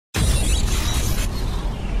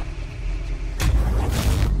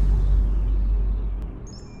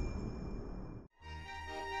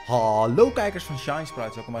Hallo kijkers van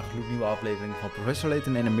ShineSprites, welkom bij een gloednieuwe aflevering van Professor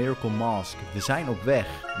Layton en A Miracle Mask. We zijn op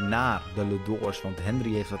weg naar de Ledors, want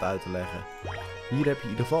Henry heeft wat uit te leggen. Hier heb je in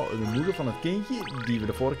ieder geval de moeder van het kindje die we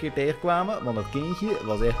de vorige keer tegenkwamen, want dat kindje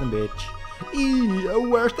was echt een bitch.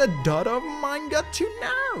 Where's the daughter of mine got to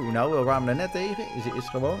now? Nou, we kwamen er net tegen. Ze is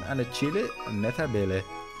gewoon aan het chillen met haar billen.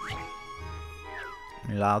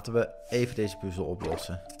 Nu laten we even deze puzzel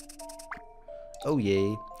oplossen. Oh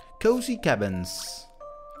jee. Cozy cabins.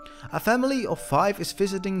 A family of 5 is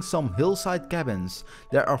visiting some hillside cabins.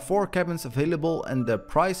 There are 4 cabins available and the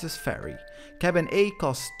prices vary. Cabin A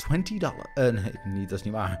costs $20. Nee, dat is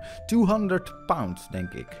niet waar. 200 pounds,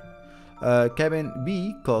 denk ik. Cabin B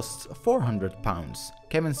costs 400 pounds.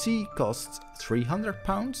 Cabin C costs 300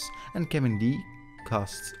 pounds. And cabin D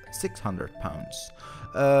costs 600 pounds.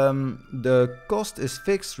 The cost is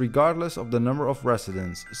fixed regardless of the number of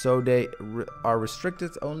residents, so they are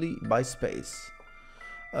restricted only by space.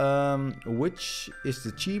 Which is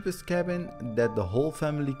the cheapest cabin that the whole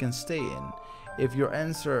family can stay in? Give your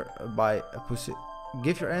answer by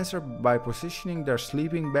positioning their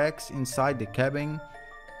sleeping bags inside the cabin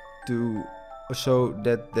so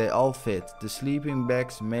that they all fit. The sleeping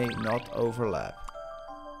bags may not overlap.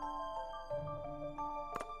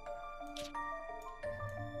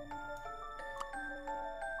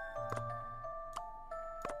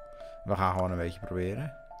 We gaan gewoon een beetje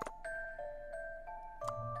proberen.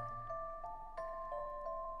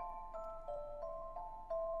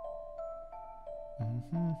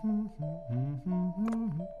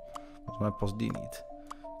 Volgens mij past die niet.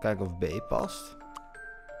 Kijken of B past.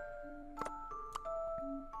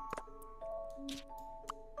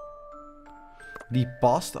 Die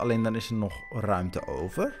past, alleen dan is er nog ruimte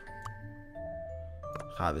over.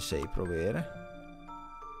 Gaan we C proberen.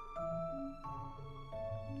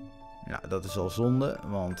 Ja, dat is al zonde,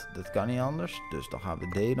 want dat kan niet anders. Dus dan gaan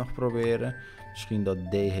we D nog proberen. Misschien dat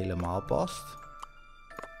D helemaal past.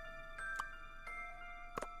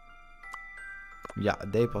 Ja,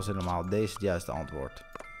 D past helemaal. D is het juiste antwoord.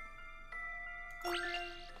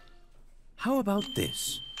 How about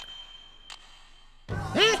this?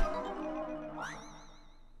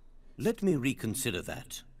 Let me reconsider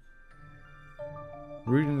that.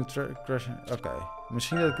 Reading the crash. Oké.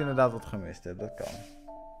 Misschien dat ik inderdaad wat gemist heb. Dat kan.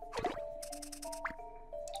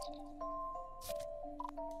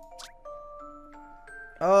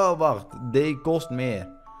 Oh, wacht. D kost meer.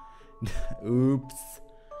 Oeps.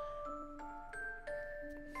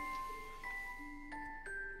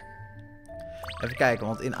 Even kijken,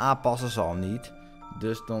 want in A passen ze al niet.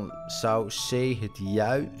 Dus dan zou C het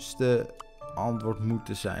juiste antwoord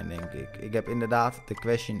moeten zijn, denk ik. Ik heb inderdaad de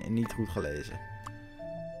question niet goed gelezen.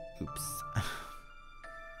 Oeps.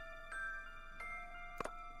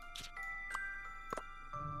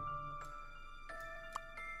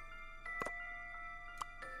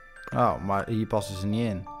 Oh, maar hier passen ze niet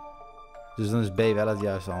in. Dus dan is B wel het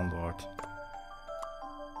juiste antwoord.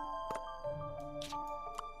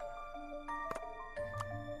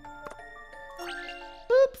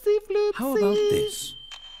 Oopsie floopsie. How about this?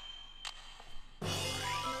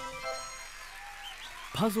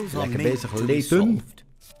 Puzzles are Lekker made bezig, to be Layton. solved.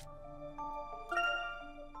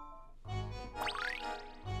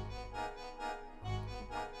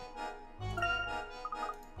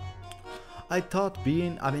 I thought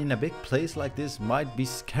being in a big place like this might be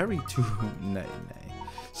scary too. Nee.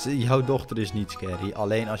 Jouw dochter is niet scary.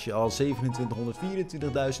 Alleen als je al 2724.000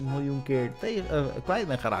 miljoen keer kwijt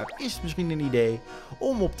bent geraakt, is het misschien een idee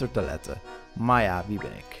om op te letten. Maar ja, wie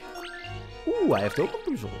ben ik? Hij heeft ook een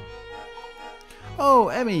puzzel.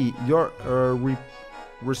 Oh, Emmy, you're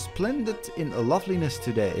resplendent in loveliness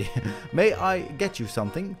today. May I get you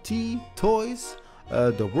something? Tea, toys,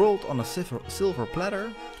 the world on a silver platter?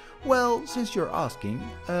 Well, since you're asking,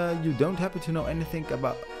 you don't happen to know anything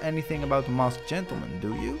about the masked gentleman,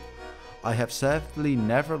 do you? I have sadly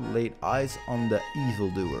never laid eyes on the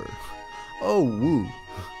evildoer. Oh, woo.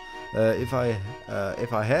 If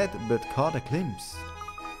I had but caught a glimpse.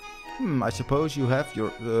 I suppose you have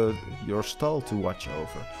your stall to watch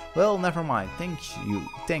over. Well, never mind.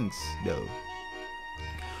 Thanks, though.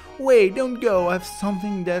 Wait, don't go. I have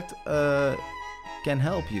something that can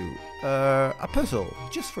help you. A puzzle,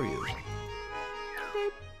 just for you.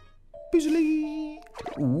 Puzzly.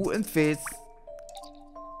 Ooh, and vis.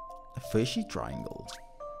 A fishy triangle.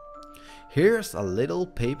 Here's a little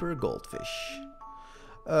paper goldfish.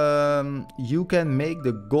 You can make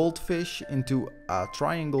the goldfish into a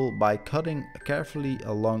triangle by cutting carefully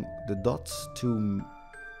along the dots to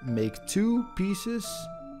make 2 pieces.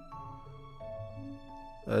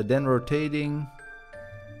 Then rotating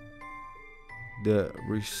the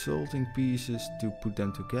resulting pieces to put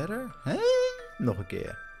them together. Hè? Nog een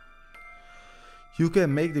keer. You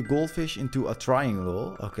can make the goldfish into a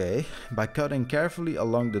triangle, okay, by cutting carefully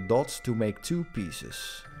along the dots to make two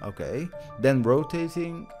pieces, okay. Then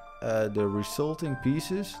rotating the resulting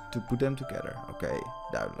pieces to put them together, okay,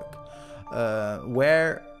 duidelijk.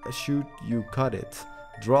 Where should you cut it?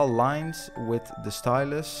 Draw lines with the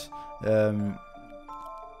stylus,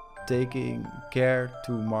 taking care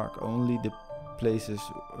to mark only the places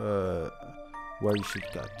where you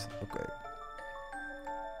should cut, okay.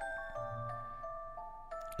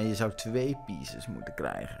 En je zou 2 pieces moeten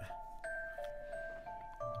krijgen.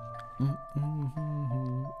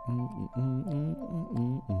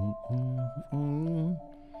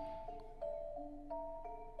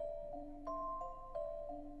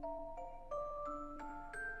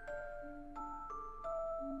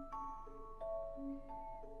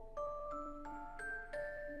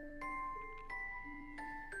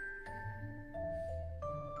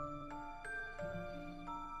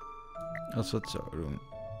 Als we het zo doen.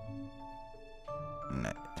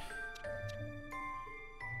 Nee.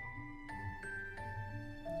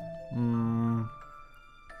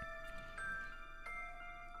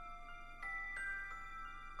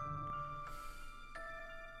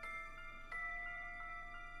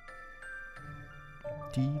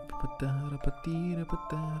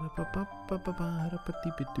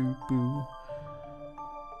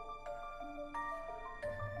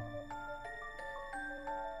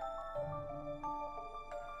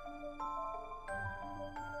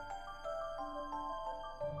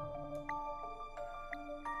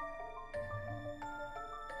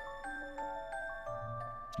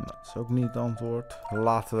 Dat is ook niet het antwoord.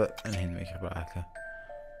 Laten we een hint gebruiken.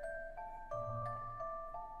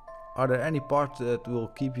 Are there any parts that will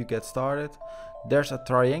keep you get started? There's a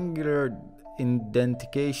triangular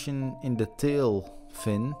indentation in the tail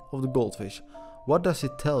fin of the goldfish. What does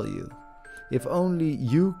it tell you? If only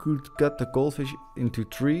you could cut the goldfish into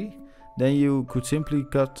 3, then you could simply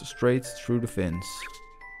cut straight through the fins.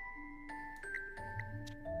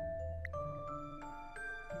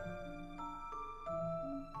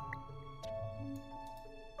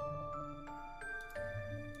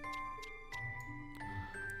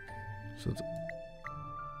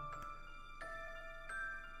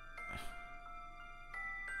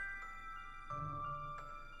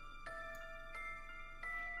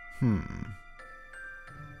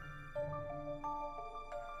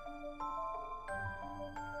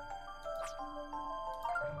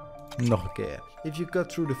 Nog een keer. If you cut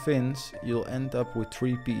through the fins, you'll end up with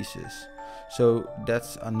 3 pieces. So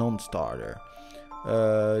that's a non-starter.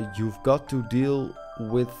 You've got to deal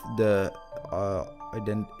with the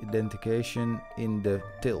identification in the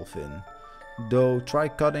tail fin. Though try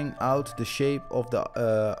cutting out the shape of the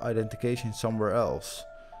identification somewhere else.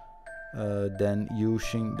 Then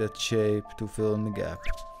using that shape to fill in the gap.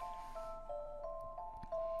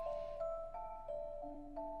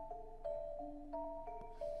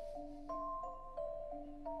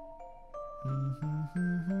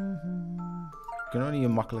 Kunnen we niet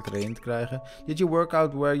een makkelijkere hint krijgen? Did you work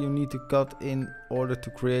out where you need to cut in order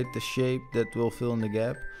to create the shape that will fill in the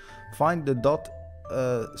gap? Find the dot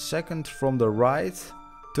second from the right,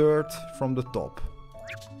 third from the top.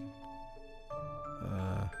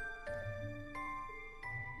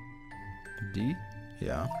 Die?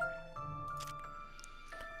 Ja.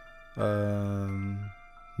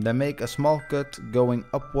 Then make a small cut going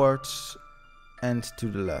upwards and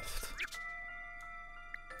to the left.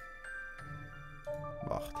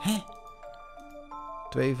 Wacht. Hè?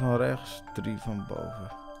 2 van rechts, 3 van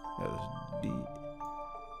boven. Ja, dus die.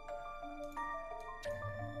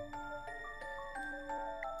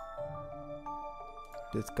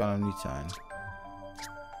 Dit kan hem niet zijn.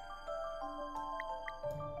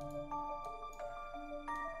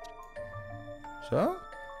 Zo?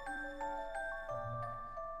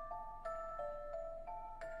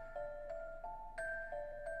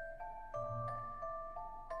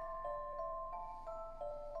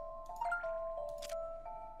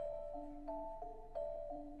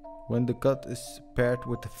 When the cut is paired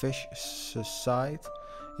with the fish side,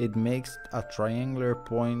 it makes a triangular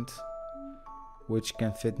point which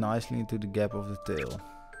can fit nicely into the gap of the tail.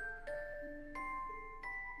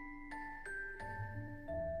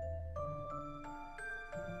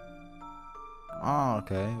 Ah,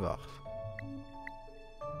 oké, wacht.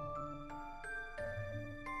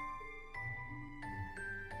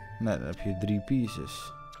 Nee, dan heb je 3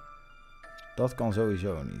 pieces. Dat kan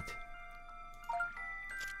sowieso niet.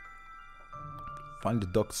 Find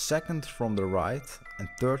the dot second from the right and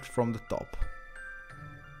third from the top.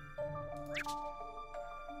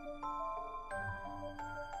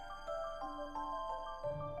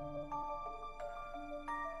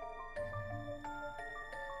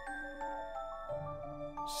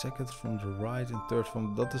 second from the right and third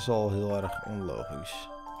from... Dat is al heel erg onlogisch.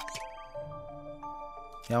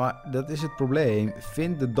 Ja, maar dat is het probleem.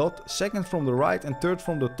 Vind de dot second from the right and third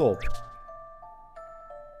from the top.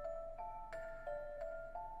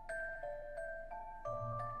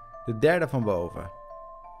 De derde van boven.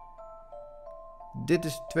 Dit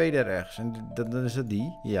is de tweede rechts. En dan is het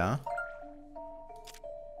die. Ja.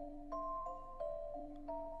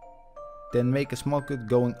 Then make a small cut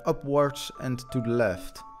going upwards and to the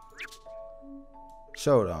left.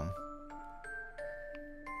 Zo dan.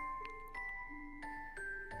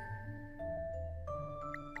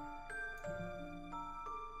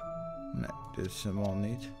 Nee, dit is helemaal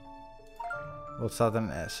niet. Wat staat er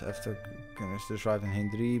een S? After finish this right and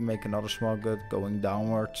hint 3. Make another small cut going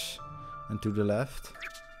downwards and to the left.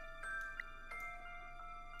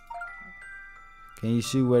 Can you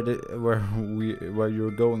see where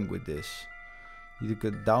you're going with this? You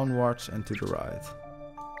go downwards and to the right.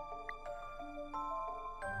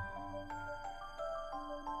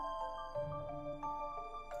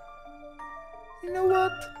 You know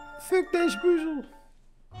what? Fuck deze puzzel.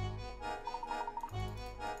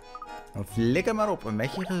 Dan flikker maar op en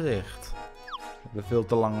met je gezicht. Ik heb veel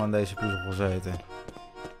te lang aan deze puzzel gezeten.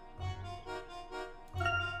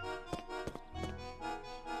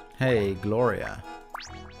 Hey, Gloria.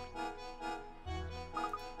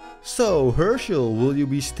 So, Herschel, will you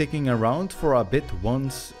be sticking around for a bit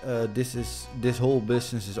once this whole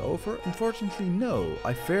business is over? Unfortunately, no.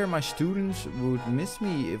 I fear my students would miss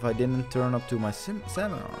me if I didn't turn up to my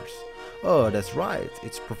seminars. Oh, that's right.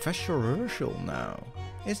 It's Professor Herschel now.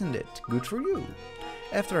 Isn't it? Good for you.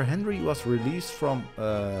 After Henry was released from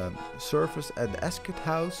service at the Ascot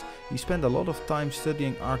House, he spent a lot of time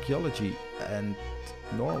studying archaeology and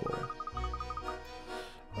Norway.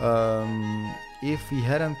 If he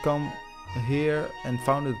hadn't come here and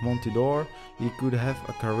founded Montidor, he could have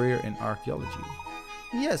a career in archaeology.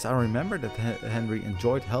 Yes, I remember that Henry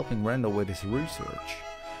enjoyed helping Randall with his research.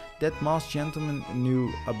 That masked gentleman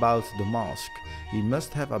knew about the mask. He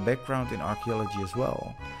must have a background in archaeology as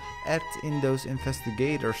well. Add in those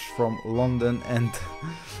investigators from London and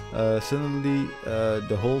suddenly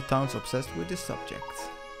the whole town's obsessed with this subject.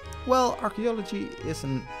 Well, archaeology is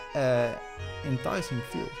an enticing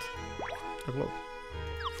field. Dat klopt.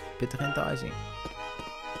 Pittig enticing.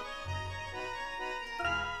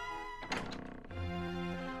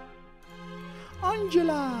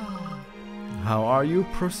 Angela! How are you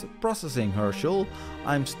processing, Herschel?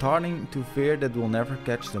 I'm starting to fear that we'll never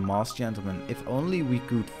catch the masked gentleman. If only we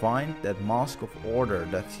could find that mask of order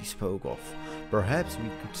that he spoke of. Perhaps we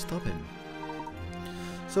could stop him.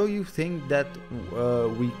 So you think that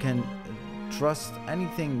we can trust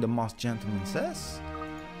anything the masked gentleman says?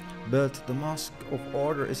 But the mask of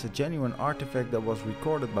order is a genuine artifact that was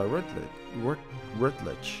recorded by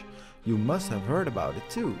Rutledge. You must have heard about it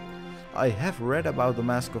too. I have read about the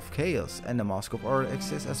Mask of Chaos and the Mask of Order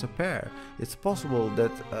exists as a pair. It's possible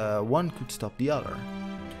that one could stop the other.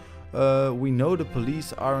 We know the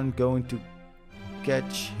police aren't going to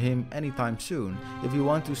catch him anytime soon. If we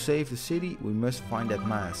want to save the city, we must find that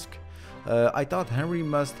mask. I thought Henry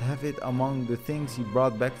must have it among the things he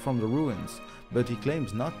brought back from the ruins, but he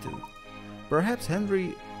claims not to. Perhaps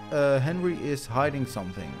Henry is hiding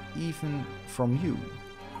something, even from you.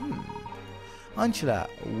 Angela,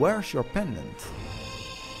 where's your pendant?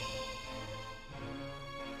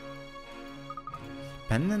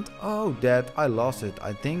 Pendant? Oh, Dad, I lost it.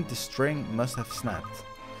 I think the string must have snapped.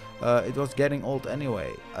 It was getting old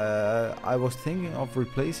anyway. I was thinking of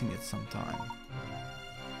replacing it sometime.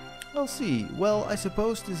 I'll see. Well, I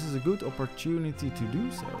suppose this is a good opportunity to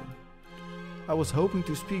do so. I was hoping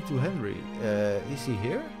to speak to Henry. Is he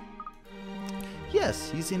here? Yes,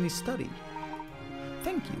 he's in his study.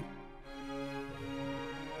 Thank you.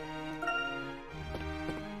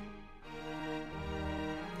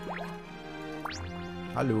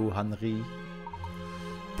 Hello, Henry.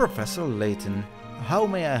 Professor Layton, how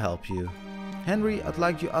may I help you? Henry, I'd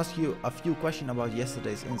like to ask you a few questions about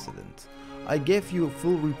yesterday's incident. I gave a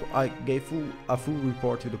full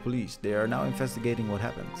report to the police. They are now investigating what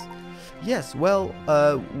happened. Yes, well,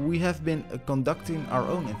 we have been conducting our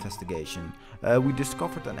own investigation. We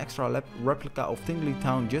discovered an extra replica of Tingley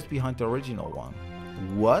Town just behind the original one.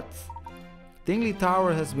 What? Tingley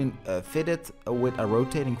Tower has been fitted with a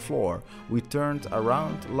rotating floor. We turned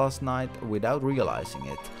around last night without realizing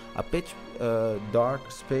it. A pitch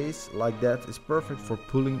dark space like that is perfect for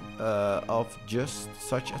pulling off just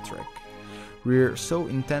such a trick. We're so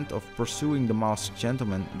intent of pursuing the masked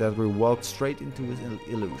gentleman that we walked straight into his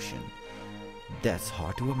illusion. That's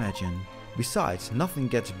hard to imagine. Besides, nothing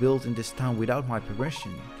gets built in this town without my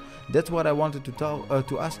permission. That's what I wanted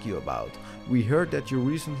to ask you about. We heard that you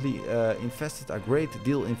recently invested a great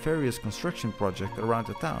deal in various construction projects around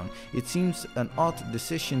the town. It seems an odd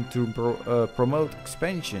decision to promote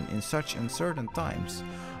expansion in such uncertain times.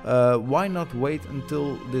 Why not wait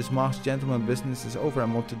until this masked gentleman business is over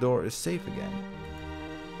and Montador is safe again?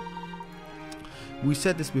 We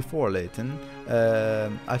said this before, Layton.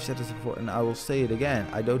 I've said this before and I will say it again.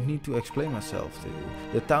 I don't need to explain myself to you.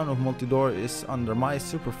 The town of Montador is under my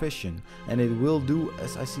supervision and it will do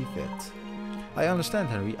as I see fit. I understand,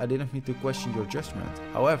 Henry. I didn't mean to question your judgment.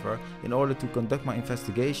 However, in order to conduct my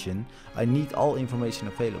investigation, I need all information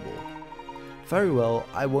available. Very well,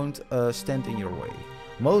 I won't stand in your way.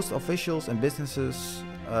 Most officials and businesses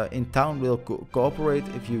in town will cooperate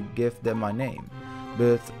if you give them my name.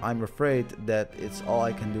 But I'm afraid that it's all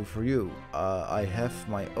I can do for you. I have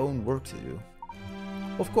my own work to do.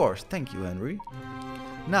 Of course, thank you, Henry.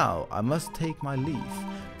 Now, I must take my leave.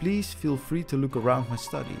 Please feel free to look around my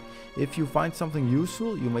study. If you find something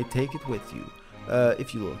useful, you may take it with you.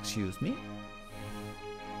 If you will excuse me.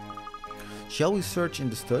 Shall we search in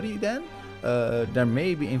the study then? There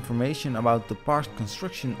may be information about the past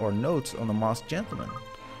construction or notes on a masked gentleman.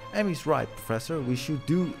 Emmy's right, Professor. We should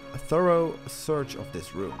do a thorough search of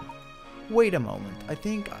this room. Wait a moment. I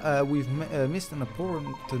think we've missed an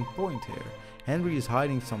important point here. Henry is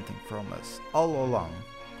hiding something from us all along.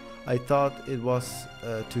 I thought it was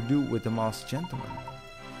to do with the masked gentleman.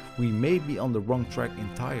 We may be on the wrong track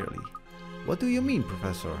entirely. What do you mean,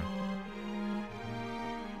 Professor?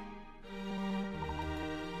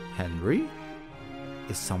 Henry?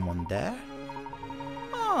 Is someone there?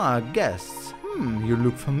 Ah, guests. You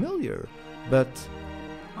look familiar. But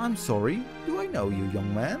I'm sorry, do I know you,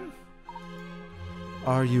 young man?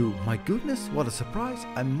 Are you? My goodness, what a surprise.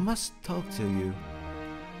 I must talk to you.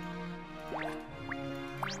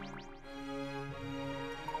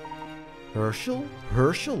 Herschel?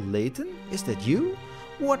 Herschel Layton? Is that you?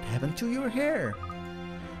 What happened to your hair?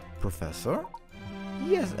 Professor?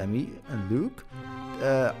 Yes, Emmy and Luke.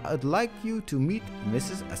 I'd like you to meet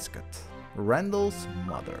Mrs. Escott, Randall's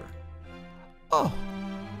mother. Oh,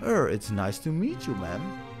 it's nice to meet you, ma'am.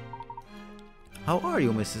 How are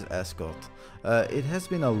you, Mrs. Escott? It has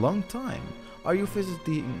been a long time. Are you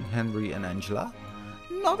visiting Henry and Angela?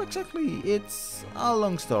 Not exactly, it's a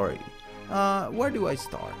long story. Where do I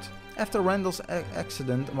start? After Randall's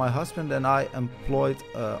accident, my husband and I employed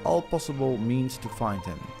all possible means to find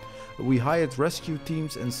him. We hired rescue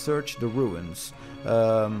teams and searched the ruins.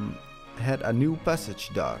 Had a new passage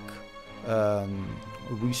dug.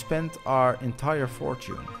 We spent our entire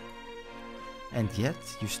fortune. And yet,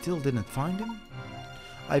 you still didn't find him?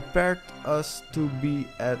 I paired us to be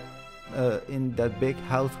in that big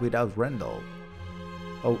house without Randall.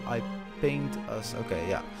 Oh, I paint us. Okay,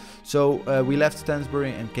 yeah. So we left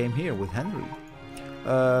Stansbury and came here with Henry.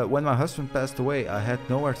 When my husband passed away, I had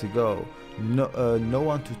nowhere to go, no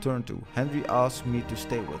one to turn to. Henry asked me to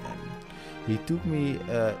stay with him. He took me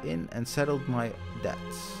in and settled my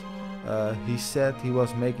debts. He said he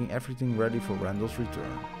was making everything ready for Randall's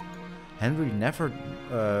return. Henry never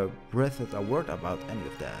breathed a word about any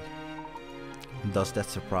of that. Does that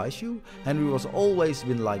surprise you? Henry was always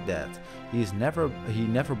been like that. He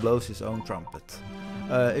never blows his own trumpet.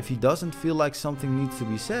 If he doesn't feel like something needs to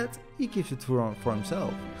be said, he keeps it for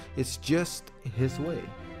himself. It's just his way.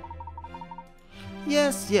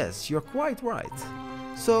 Yes, you're quite right.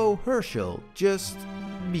 So, Herschel, just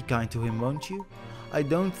be kind to him, won't you? I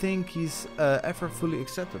don't think he's ever fully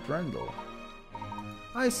accepted Randall.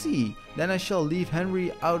 I see. Then I shall leave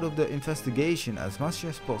Henry out of the investigation as much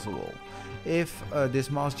as possible. If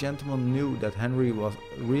this masked gentleman knew that Henry was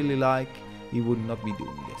really like, he would not be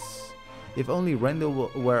doing this. If only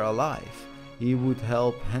Randall were alive, he would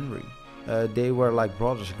help Henry. They were like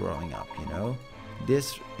brothers growing up, you know.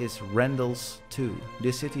 This is Randall's too.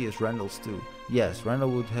 This city is Randall's too. Yes,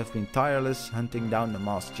 Randall would have been tireless hunting down the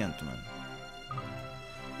masked gentleman.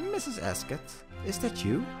 Mrs. Escott, is that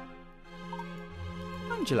you?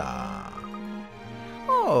 Angela.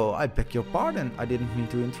 Oh, I beg your pardon. I didn't mean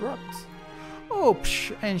to interrupt. Oh,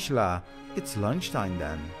 psh, Angela. It's lunchtime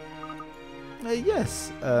then.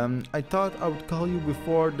 Yes, I thought I would call you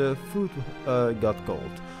before the food got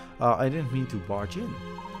cold. I didn't mean to barge in.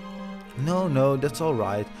 No, that's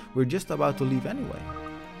alright. We're just about to leave anyway.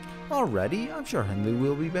 Already? I'm sure Henry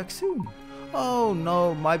will be back soon. Oh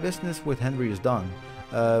no, my business with Henry is done.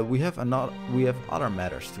 We have other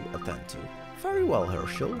matters to attend to. Very well,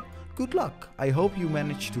 Herschel. Good luck. I hope you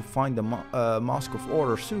manage to find the Mask of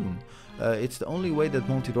Order soon. It's the only way that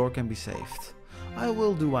Montador can be saved. I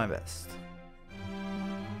will do my best.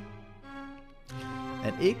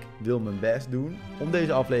 En ik wil mijn best doen om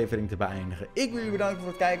deze aflevering te beëindigen. Ik wil jullie bedanken voor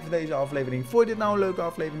het kijken van deze aflevering. Vond je dit nou een leuke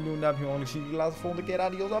aflevering? Doe een duimpje omhoog. Ik zie jullie later de volgende keer.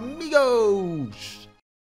 Adios amigos!